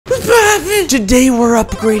Today we're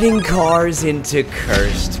upgrading cars into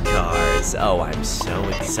cursed cars. Oh, I'm so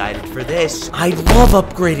excited for this. I love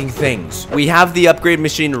upgrading things. We have the upgrade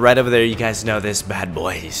machine right over there. You guys know this, bad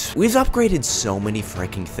boys. We've upgraded so many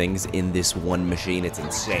freaking things in this one machine. It's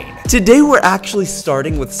insane. Today we're actually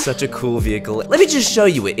starting with such a cool vehicle. Let me just show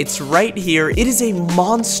you it. It's right here. It is a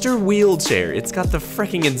monster wheelchair. It's got the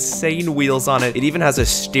freaking insane wheels on it. It even has a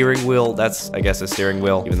steering wheel. That's, I guess, a steering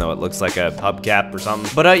wheel, even though it looks like a hubcap or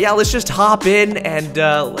something. But yeah, let's just hop in and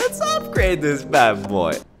let's upgrade this bad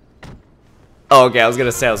boy. Oh, okay, I was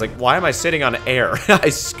gonna say, I was like, why am I sitting on air? I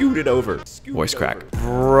scooted over. Voice crack.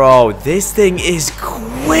 Bro, this thing is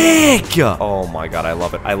quick. Oh my god, I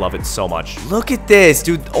love it. I love it so much. Look at this,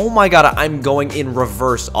 dude. Oh my god, I'm going in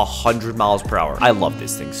reverse 100 miles per hour. I love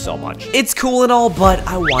this thing so much. It's cool and all, but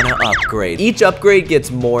I wanna upgrade. Each upgrade gets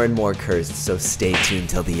more and more cursed, so stay tuned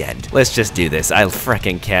till the end. Let's just do this. I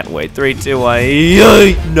freaking can't wait. 3, 2,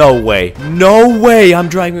 1. No way. No way. I'm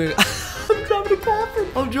driving.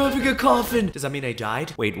 I'm driving a coffin. Does that mean I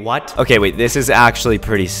died? Wait, what? Okay, wait, this is actually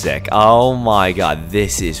pretty sick. Oh my god,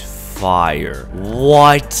 this is fire.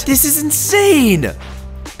 What? This is insane.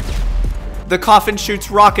 The coffin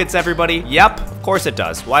shoots rockets, everybody. Yep, of course it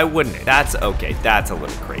does. Why wouldn't it? That's okay. That's a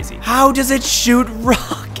little crazy. How does it shoot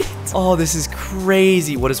rockets? Oh, this is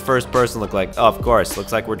crazy. What does first person look like? Oh, of course.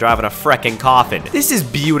 Looks like we're driving a freaking coffin. This is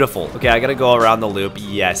beautiful. Okay, I gotta go around the loop.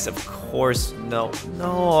 Yes, of course. No.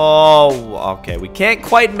 Okay, we can't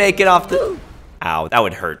quite make it off the... Ow, that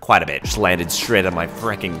would hurt quite a bit. Just landed straight on my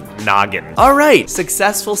freaking noggin. All right,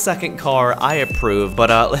 successful second car. I approve, but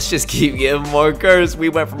let's just keep getting more cars. We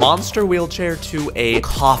went from monster wheelchair to a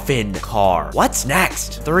coffin car. What's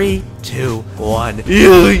next? 3, 2, 1. What?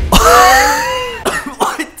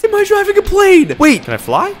 Am I driving a plane? Wait, can I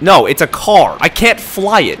fly? No, it's a car. I can't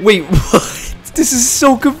fly it. Wait, what? This is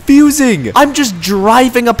so confusing. I'm just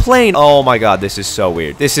driving a plane. Oh my god, this is so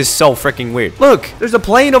weird. This is so freaking weird. Look, there's a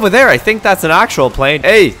plane over there. I think that's an actual plane.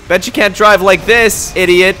 Hey, bet you can't drive like this,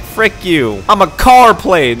 idiot. Frick you. I'm a car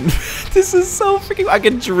plane. This is so freaking... I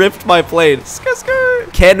can drift my plane.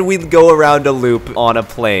 Can we go around a loop on a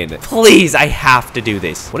plane? Please, I have to do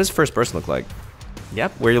this. What does first person look like?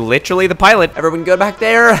 Yep, we're literally the pilot. Everyone go back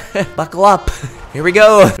there. Buckle up. Here we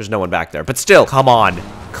go. There's no one back there, but still, come on.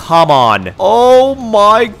 Come on. Oh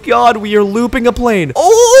my god, we are looping a plane.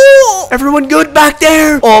 Oh, everyone good back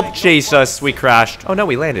there? Oh, Jesus, we crashed. Oh no,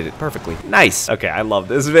 we landed it perfectly. Nice. Okay, I love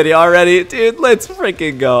this video already. Dude, let's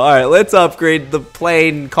freaking go. All right, let's upgrade the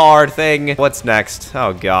plane car thing. What's next?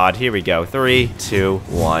 Oh god, here we go. 3, 2,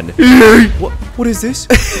 1. What is this?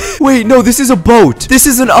 Wait, no, this is a boat. This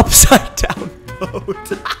is an upside down boat.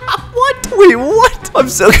 What? Wait, what? I'm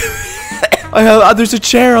so... there's a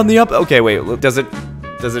chair on the up. Okay, wait, does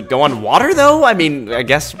it go on water though? I mean, I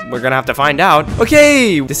guess we're gonna have to find out.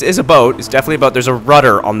 Okay, this is a boat. It's definitely a boat. There's a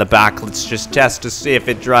rudder on the back. Let's just test to see if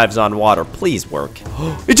it drives on water. Please work.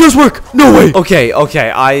 It does work. No way. Okay.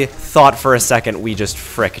 I thought for a second we just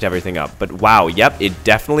fricked everything up, but wow, yep, it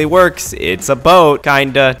definitely works. It's a boat,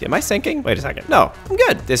 kinda. Am I sinking? Wait a second. No, I'm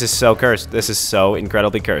good. This is so cursed. This is so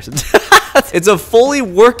incredibly cursed. It's a fully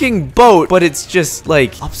working boat, but it's just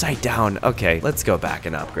like upside down. Okay, let's go back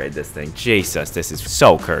and upgrade this thing. Jesus, this is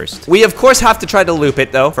so cursed. We of course have to try to loop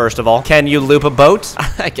it though. First of all, can you loop a boat?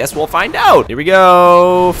 I guess we'll find out. Here we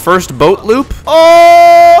go. First boat loop.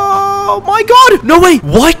 Oh my god. No way.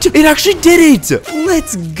 What? It actually did it.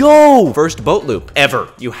 Let's go. First boat loop ever.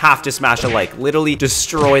 You have to smash a like. Literally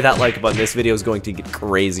destroy that like button. This video is going to get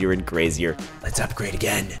crazier and crazier. Let's upgrade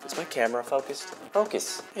again. Is my camera focused?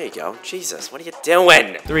 Focus. There you go. Jesus, what are you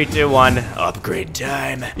doing? 3, 2, 1. Upgrade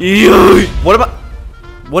time. What about...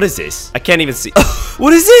 What is this? I can't even see.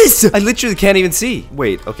 What is this? I literally can't even see.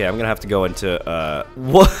 Wait, okay, I'm gonna have to go into,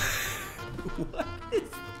 what? What is this?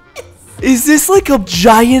 Is this like a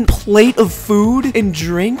giant plate of food and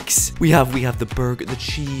drinks? We have the burger, the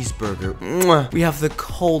cheeseburger. Mwah. We have the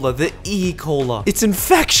cola, the E-cola. It's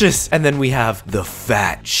infectious. And then we have the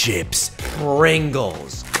fat chips,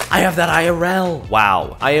 Pringles. I have that IRL.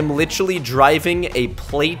 Wow. I am literally driving a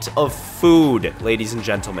plate of food, ladies and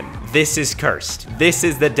gentlemen. This is cursed. This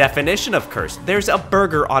is the definition of cursed. There's a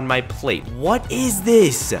burger on my plate. What is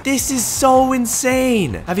this? This is so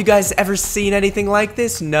insane. Have you guys ever seen anything like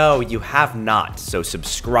this? No, you have not. So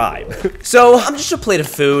subscribe. So I'm just a plate of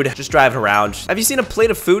food, just driving around. Have you seen a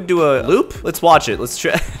plate of food do a loop? Let's watch it. Let's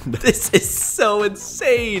try. This is so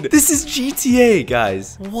insane. This is GTA,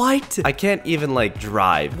 guys. What? I can't even like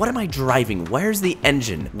drive. What am I driving? Where's the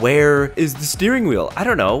engine? Where is the steering wheel? I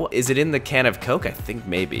don't know. Is it in in the can of Coke? I think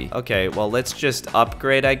maybe. Okay, well, let's just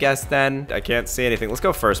upgrade, I guess, then. I can't see anything. Let's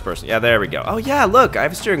go first person. Yeah, there we go. Oh, yeah, look, I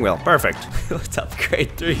have a steering wheel. Perfect. Let's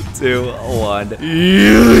upgrade. 3, 2, 1.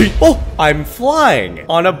 Oh, I'm flying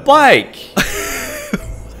on a bike.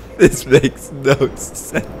 This makes no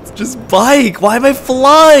sense. Just bike. Why am I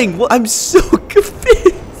flying? What? I'm so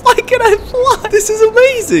confused. Why can I fly? This is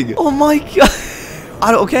amazing. Oh my god.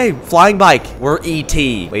 Okay, flying bike. We're ET.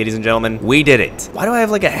 Ladies and gentlemen, we did it. Why do I have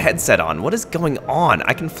like a headset on? What is going on?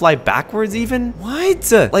 I can fly backwards even?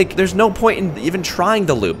 What? Like, there's no point in even trying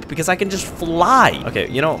the loop because I can just fly. Okay,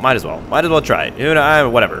 you know, might as well. Might as well try it. You know,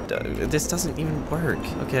 whatever. This doesn't even work.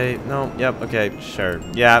 Okay, no, yep, okay, sure.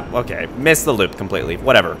 Yeah, okay. Missed the loop completely.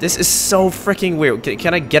 Whatever. This is so freaking weird.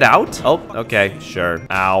 Can I get out? Oh, okay, sure.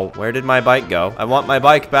 Ow. Where did my bike go? I want my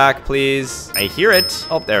bike back, please. I hear it.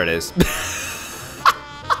 Oh, there it is.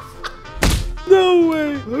 No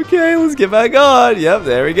way. Okay, let's get back on. Yep,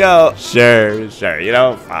 there we go. Sure, you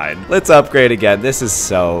know, fine. Let's upgrade again. This is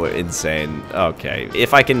so insane. Okay,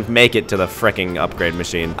 if I can make it to the freaking upgrade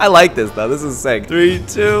machine. I like this, though. This is sick. 3,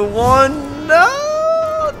 2, 1.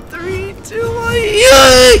 No! 3, 2, 1.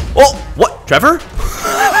 Yay! Oh, what? Trevor?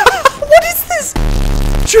 What is this?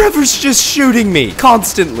 Trevor's just shooting me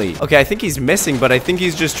constantly. Okay, I think he's missing, but I think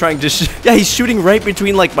he's just trying to yeah, he's shooting right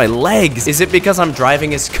between, like, my legs. Is it because I'm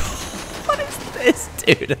driving his car?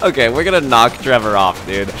 Dude. Okay, we're gonna knock Trevor off,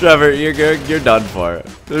 dude. Trevor, you're done for.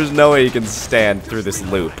 There's no way you can stand through this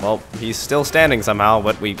loop. Well, he's still standing somehow,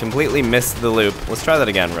 but we completely missed the loop. Let's try that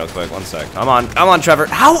again real quick. 1 sec. Come on, Trevor.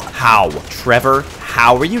 How? Trevor,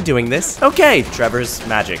 how are you doing this? Okay, Trevor's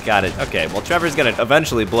magic. Got it. Okay, well, Trevor's gonna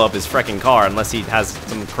eventually blow up his freaking car unless he has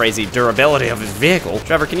some crazy durability of his vehicle.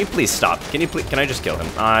 Trevor, can you please stop? Can I just kill him?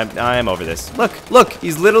 I am over this. Look,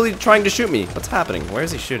 he's literally trying to shoot me. What's happening? Where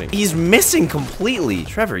is he shooting? He's missing completely.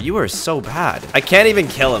 Trevor, you are so bad. I can't even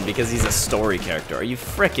kill him because he's a story character. Are you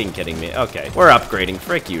freaking kidding me? Okay, we're upgrading.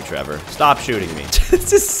 Frick you, Trevor. Stop shooting me.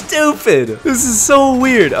 This is stupid. This is so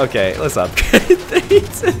weird. Okay, let's upgrade.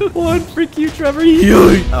 3, 2, 1. Frick you, Trevor.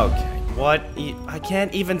 Okay, what? I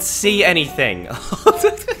can't even see anything. What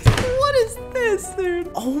is this, dude?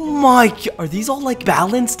 Oh my god. Are these all like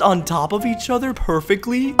balanced on top of each other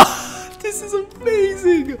perfectly? This is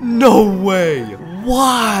amazing. No way.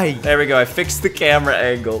 Why? There we go. I fixed the camera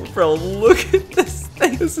angle. Bro, look at this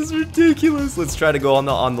thing. This is ridiculous. Let's try to go on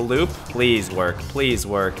the loop. Please work. Please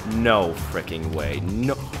work. No freaking way.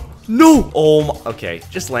 No. Oh my. Okay.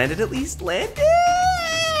 Just land it at least. Land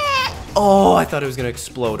it. Oh, I thought it was going to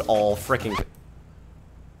explode all freaking.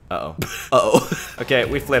 Uh-oh. Okay,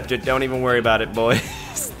 we flipped it. Don't even worry about it, boys.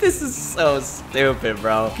 This is so stupid,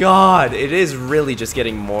 bro. God, it is really just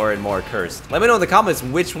getting more and more cursed. Let me know in the comments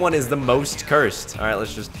which one is the most cursed. All right,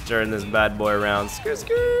 let's just turn this bad boy around.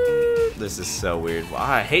 This is so weird. Wow,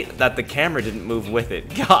 I hate that the camera didn't move with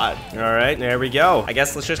it. God. All right, there we go. I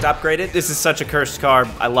guess let's just upgrade it. This is such a cursed car.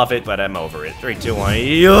 I love it, but I'm over it. 3, 2,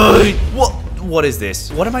 1. What is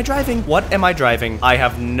this? What am I driving? I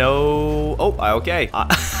have no... Oh, okay.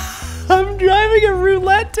 I'm driving a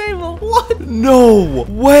roulette table. What? No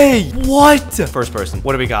way. What? First person.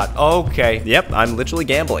 What do we got? Okay. Yep, I'm literally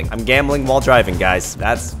gambling. I'm gambling while driving, guys.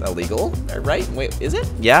 That's illegal, right? Wait, is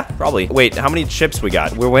it? Yeah, probably. Wait, how many chips we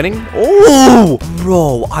got? We're winning? Oh,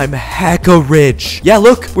 bro, I'm hecka rich. Yeah,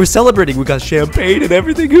 look, we're celebrating. We got champagne and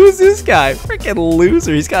everything. Who's this guy? Freaking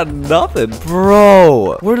loser. He's got nothing.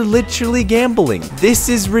 Bro, we're literally gambling. This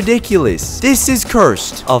is ridiculous. This is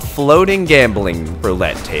cursed. A floating gambling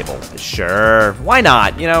roulette table. Sure, why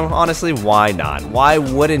not? You know, honestly, why not? Why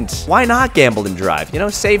not gamble and drive? You know,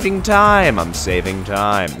 saving time. I'm saving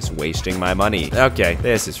time. It's wasting my money. Okay,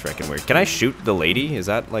 this is freaking weird. Can I shoot the lady? Is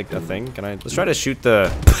that like a thing? Let's try to shoot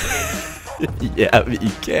the... Yeah, you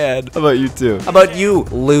can. How about you too? How about you,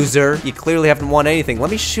 loser? You clearly haven't won anything. Let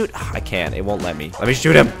me shoot. I can't. It won't let me. Let me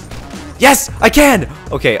shoot him. Yes, I can.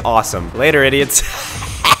 Okay, awesome. Later, idiots.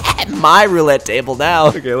 My roulette table now.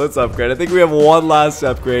 Okay, let's upgrade. I think we have one last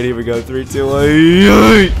upgrade. Here we go. 3, 2,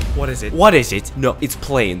 1. What is it? What is it? No, it's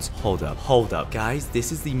planes. Hold up. Guys,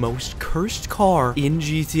 this is the most cursed car in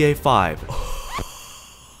GTA 5.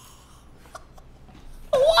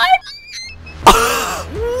 What?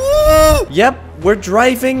 Yep, we're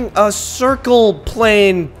driving a circle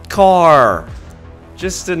plane car.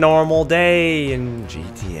 Just a normal day in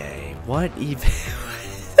GTA. What even?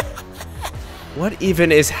 What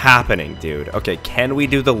even is happening, dude? Okay, can we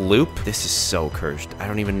do the loop? This is so cursed. I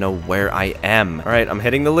don't even know where I am. All right, I'm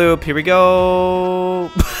hitting the loop. Here we go.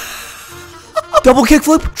 Double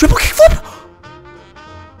kickflip, triple kickflip.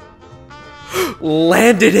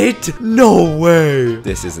 landed it. No way.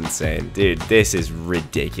 This is insane. Dude, this is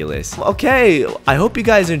ridiculous. Okay, I hope you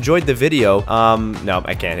guys enjoyed the video. No,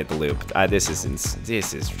 I can't hit the loop. This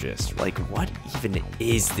is just, like, what even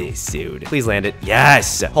is this, dude? Please land it.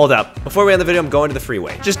 Yes. Hold up. Before we end the video, I'm going to the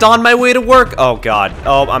freeway. Just on my way to work. Oh, God.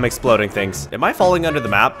 Oh, I'm exploding things. Am I falling under the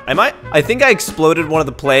map? Am I? I think I exploded one of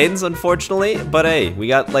the planes, unfortunately. But hey, we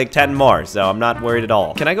got like 10 more, so I'm not worried at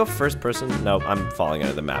all. Can I go first person? Nope, I'm falling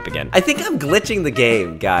under the map again. I think I'm glitching the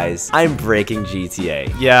game, guys. I'm breaking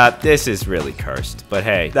GTA. Yeah, this is really cursed. But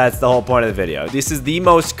hey, that's the whole point of the video. This is the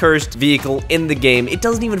most cursed vehicle in the game. It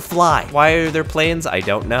doesn't even fly. Why are there planes? I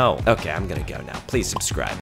don't know. Okay, I'm gonna go now. Please subscribe.